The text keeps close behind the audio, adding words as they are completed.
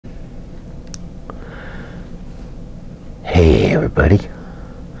Hey everybody,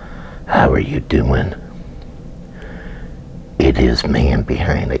 how are you doing? It is man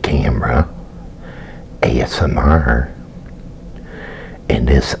behind the camera, ASMR. In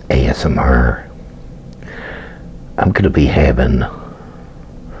this ASMR, I'm going to be having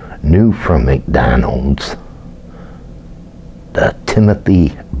new from McDonald's, the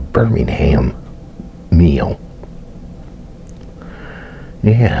Timothy Birmingham meal.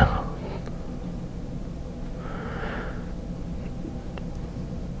 Yeah.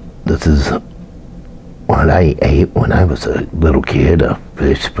 This is what I ate when I was a little kid, a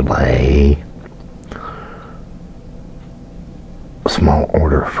fish fillet, a small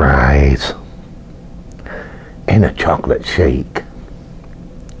order of fries, and a chocolate shake.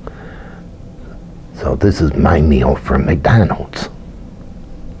 So this is my meal from McDonald's.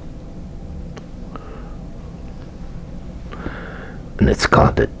 And it's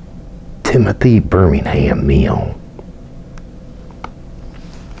called the Timothy Birmingham meal.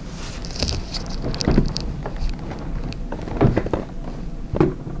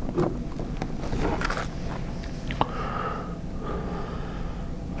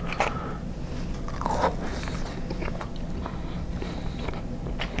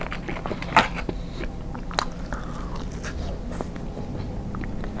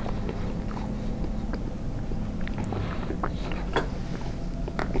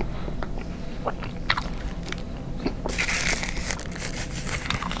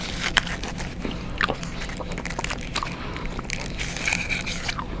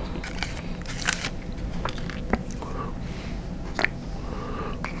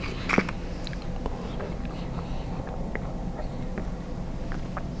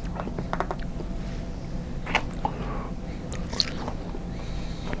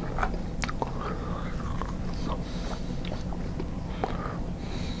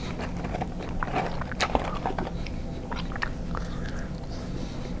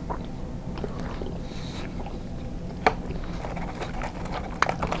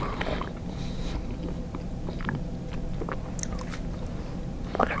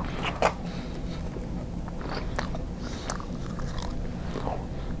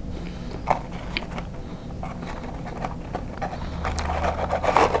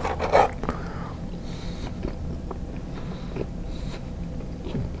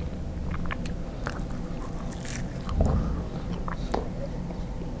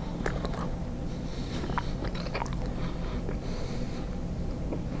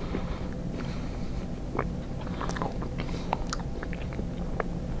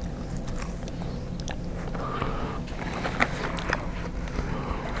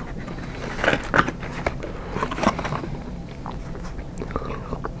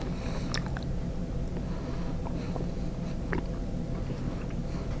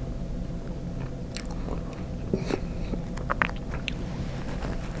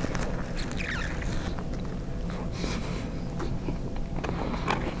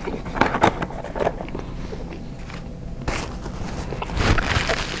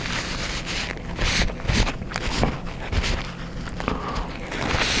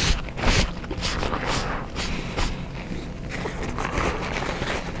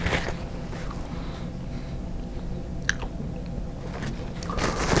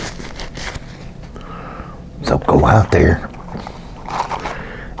 So go out there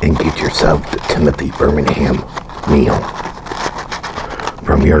and get yourself the Timothy Birmingham meal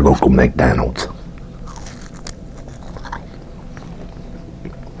from your local McDonald's.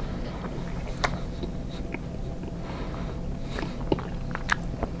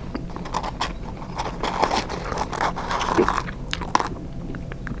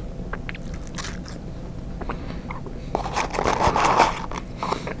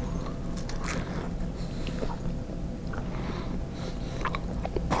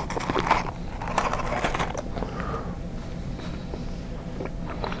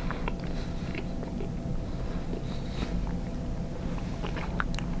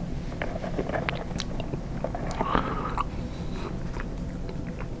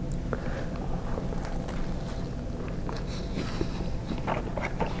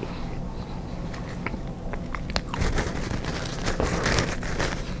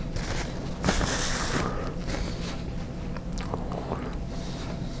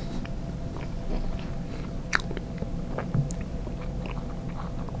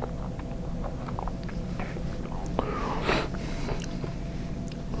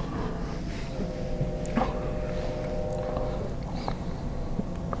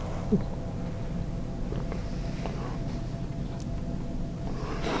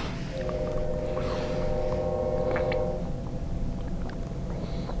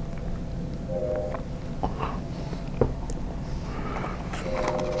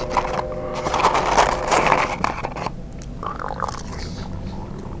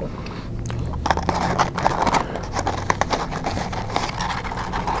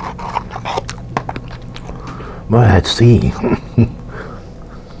 Let's see.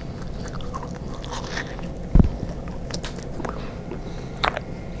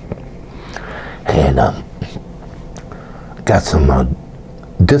 And got some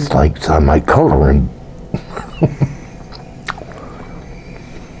dislikes on my coloring.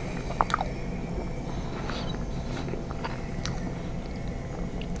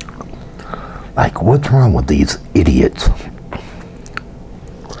 Like, what's wrong with these idiots?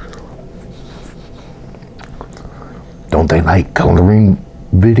 Don't they like coloring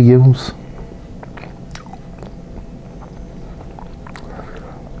videos?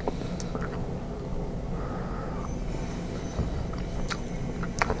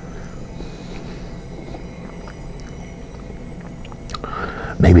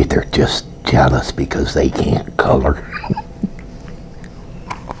 Maybe they're just jealous because they can't color.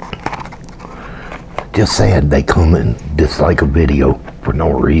 Just saying, they come and dislike a video for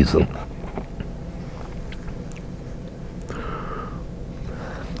no reason.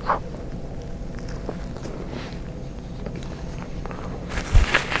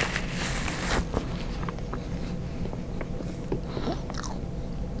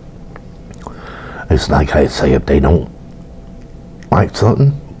 It's like I say, if they don't like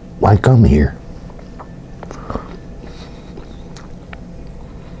something, why come here?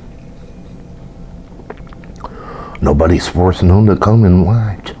 Nobody's forcing them to come and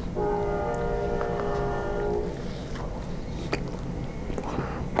watch.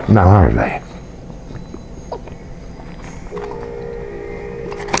 Now are they?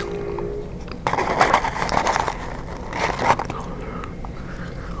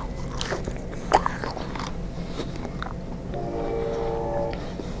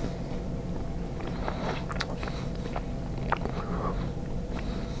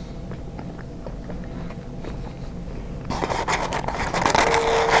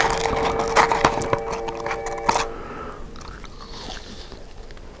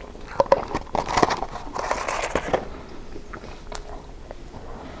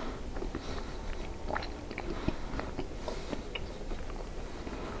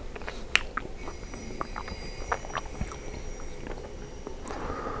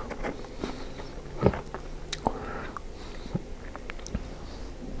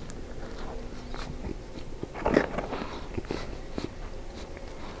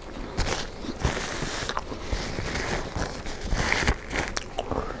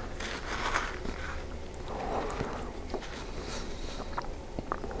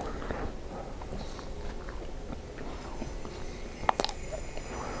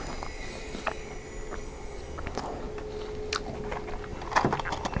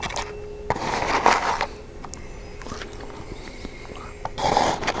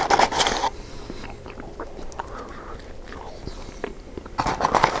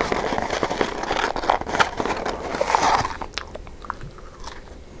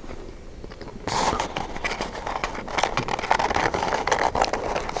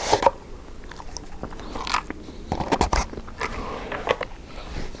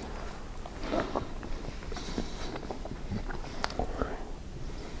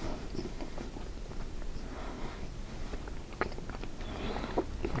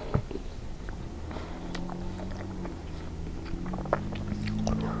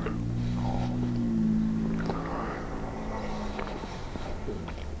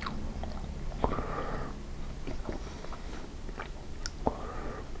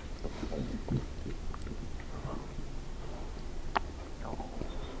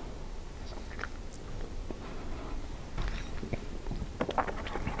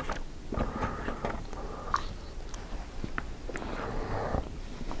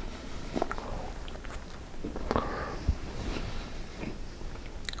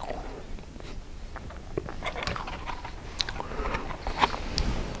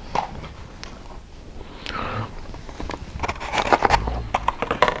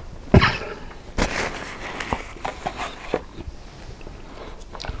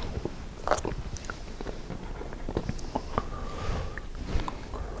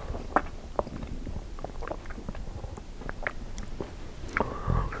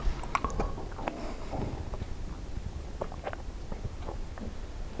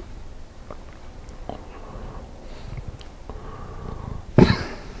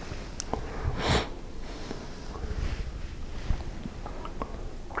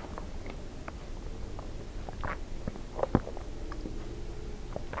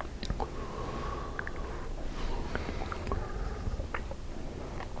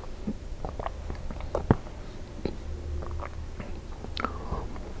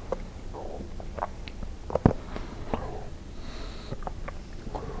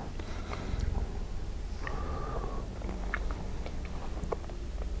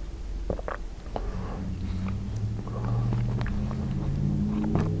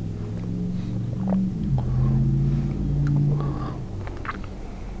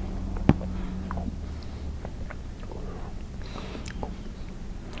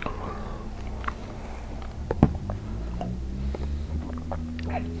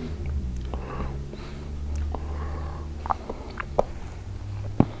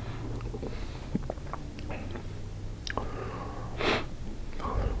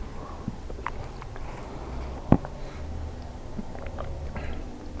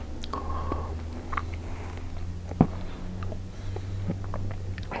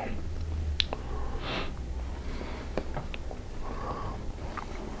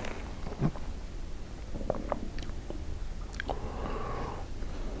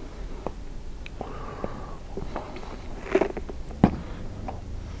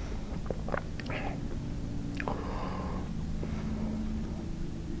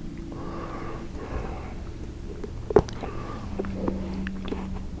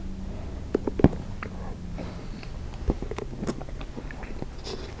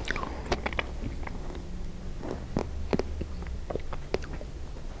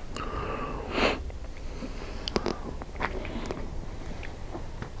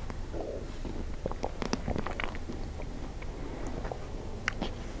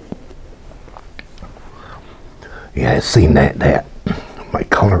 Yeah, I seen that my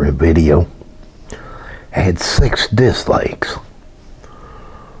coloring video had 6 dislikes.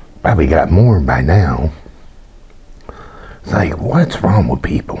 Probably got more by now. It's like, what's wrong with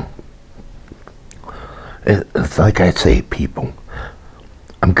people? It's like I say, people,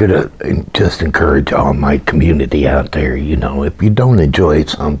 I'm gonna just encourage all my community out there, you know, if you don't enjoy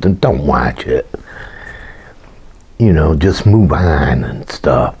something, don't watch it. You know, just move on and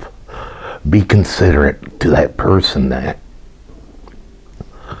stuff. Be considerate to that person that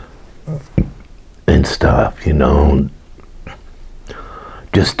and stuff, you know.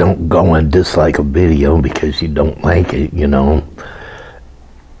 Just don't go and dislike a video because you don't like it, you know.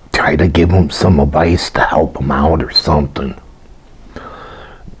 Try to give them some advice to help them out or something.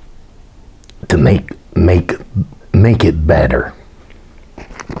 To make it better.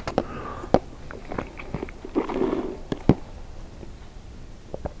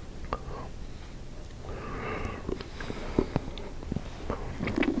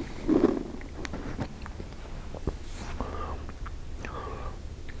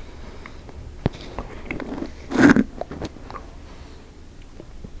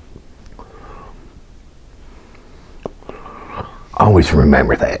 Always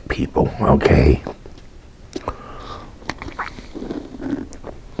remember that, people, okay?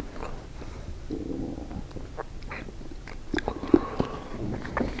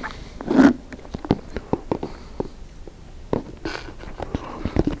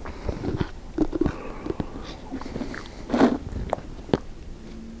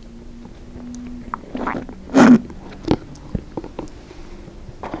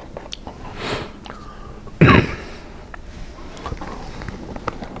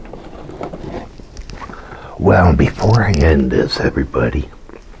 Well, before I end this, everybody,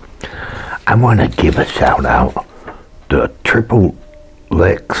 I want to give a shout out to Triple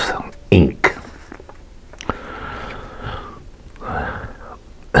Lex Inc.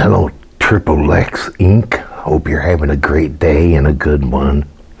 Hello, Triple Lex Inc. Hope you're having a great day and a good one.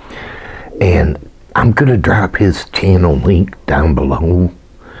 And I'm going to drop his channel link down below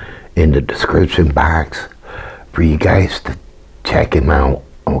in the description box for you guys to check him out,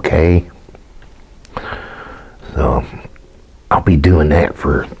 okay? So, I'll be doing that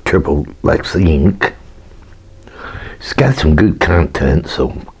for Triple Lex Inc. He's got some good content, so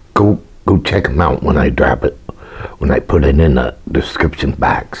go check him out when I drop it, when I put it in the description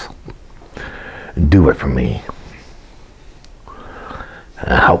box. Do it for me.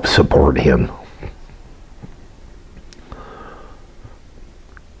 Help support him.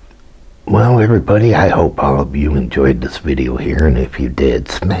 Well, everybody, I hope all of you enjoyed this video here, and if you did,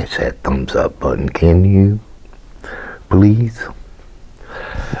 smash that thumbs up button, can you? Please,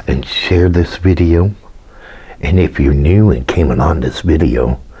 and share this video. And if you're new and came on this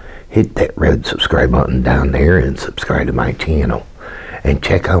video, hit that red subscribe button down there and subscribe to my channel, and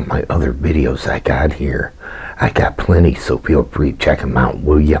check out my other videos I got here. I got plenty, so feel free to check them out,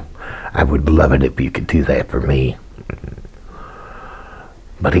 will you? I would love it if you could do that for me.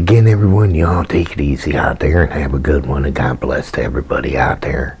 But again, everyone, y'all take it easy out there and have a good one, and God bless to everybody out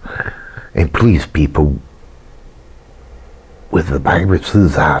there. And please, people, with the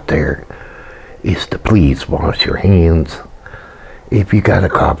viruses out there, is to please wash your hands. If you got a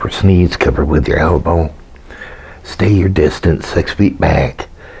cough or sneeze, cover with your elbow. Stay your distance 6 feet back.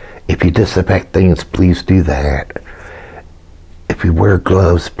 If you disinfect things, please do that. If you wear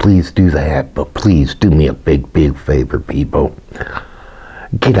gloves, please do that. But please do me a big favor, people.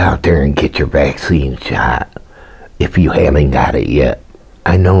 Get out there and get your vaccine shot if you haven't got it yet.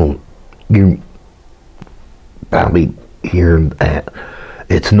 I know you probably hear that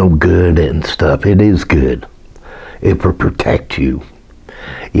it's no good and stuff. It is good. It will protect you.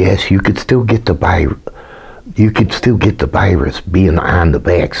 Yes, you could still get the virus. You could still get the virus being on the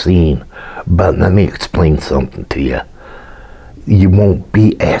vaccine, but let me explain something to you. You won't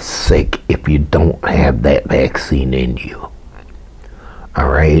be as sick if you don't have that vaccine in you.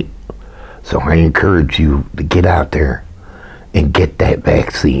 Alright? So I encourage you to get out there and get that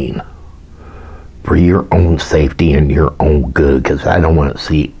vaccine for your own safety and your own good, because I don't want to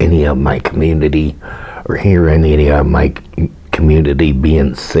see any of my community or hear any of my community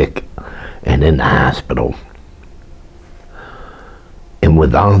being sick and in the hospital. And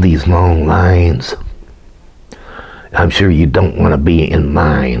with all these long lines, I'm sure you don't want to be in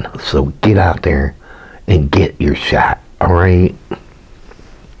line. So get out there and get your shot, alright?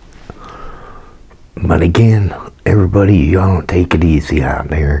 But again, everybody, y'all take it easy out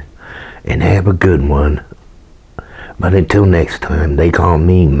there and have a good one. But until next time, they call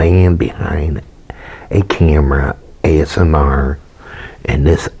me Man Behind a Camera ASMR, and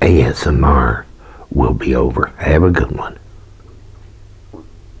this ASMR will be over. Have a good one.